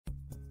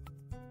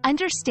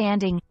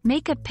Understanding,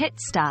 make a pit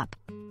stop.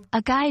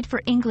 A guide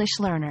for English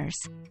learners.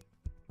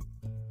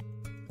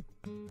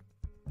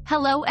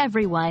 Hello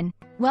everyone,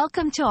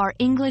 welcome to our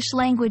English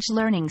language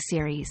learning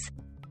series.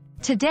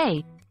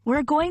 Today,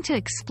 we're going to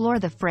explore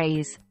the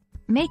phrase,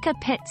 make a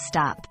pit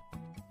stop.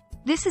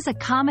 This is a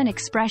common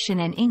expression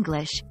in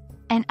English,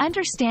 and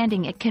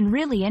understanding it can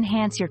really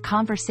enhance your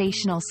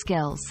conversational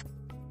skills.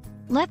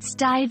 Let's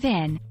dive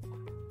in.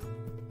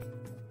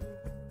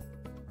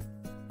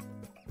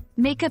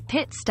 Make a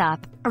pit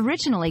stop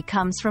originally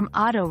comes from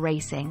auto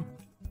racing.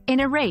 In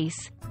a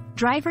race,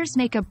 drivers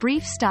make a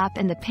brief stop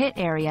in the pit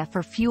area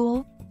for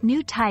fuel,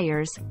 new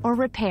tires, or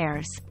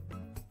repairs.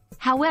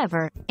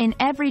 However, in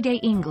everyday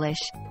English,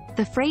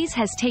 the phrase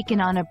has taken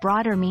on a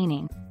broader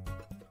meaning.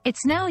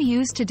 It's now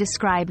used to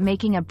describe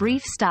making a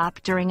brief stop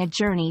during a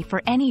journey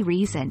for any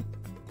reason,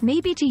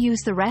 maybe to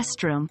use the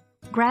restroom,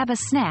 grab a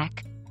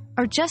snack,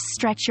 or just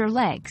stretch your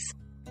legs.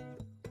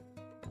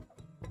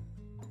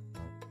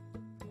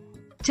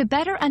 To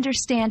better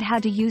understand how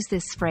to use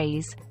this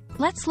phrase,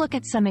 let's look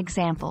at some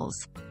examples.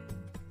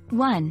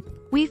 1.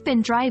 We've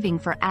been driving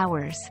for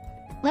hours.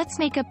 Let's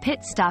make a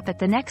pit stop at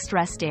the next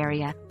rest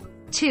area.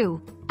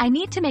 2. I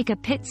need to make a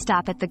pit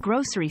stop at the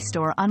grocery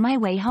store on my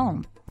way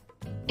home.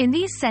 In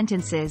these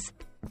sentences,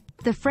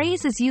 the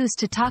phrase is used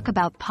to talk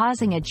about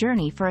pausing a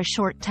journey for a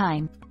short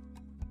time.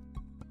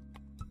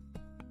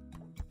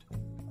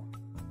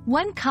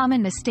 One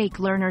common mistake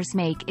learners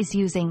make is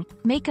using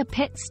make a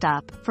pit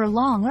stop for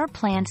long or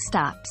planned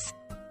stops.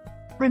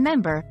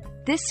 Remember,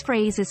 this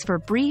phrase is for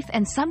brief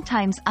and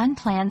sometimes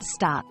unplanned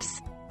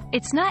stops.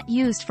 It's not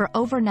used for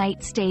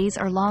overnight stays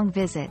or long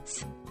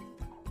visits.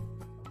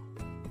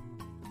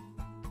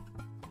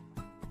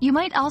 You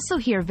might also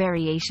hear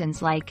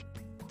variations like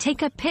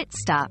take a pit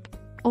stop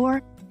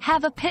or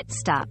have a pit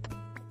stop.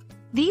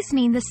 These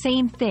mean the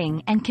same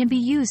thing and can be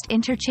used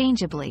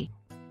interchangeably.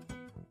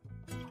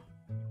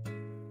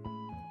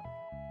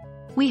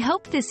 We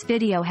hope this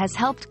video has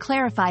helped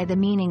clarify the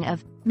meaning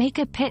of make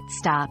a pit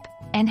stop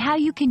and how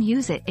you can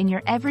use it in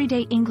your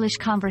everyday English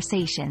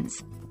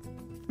conversations.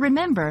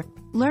 Remember,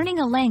 learning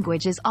a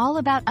language is all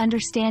about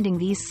understanding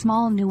these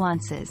small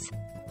nuances.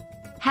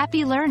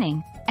 Happy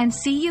learning, and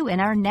see you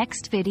in our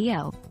next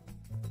video.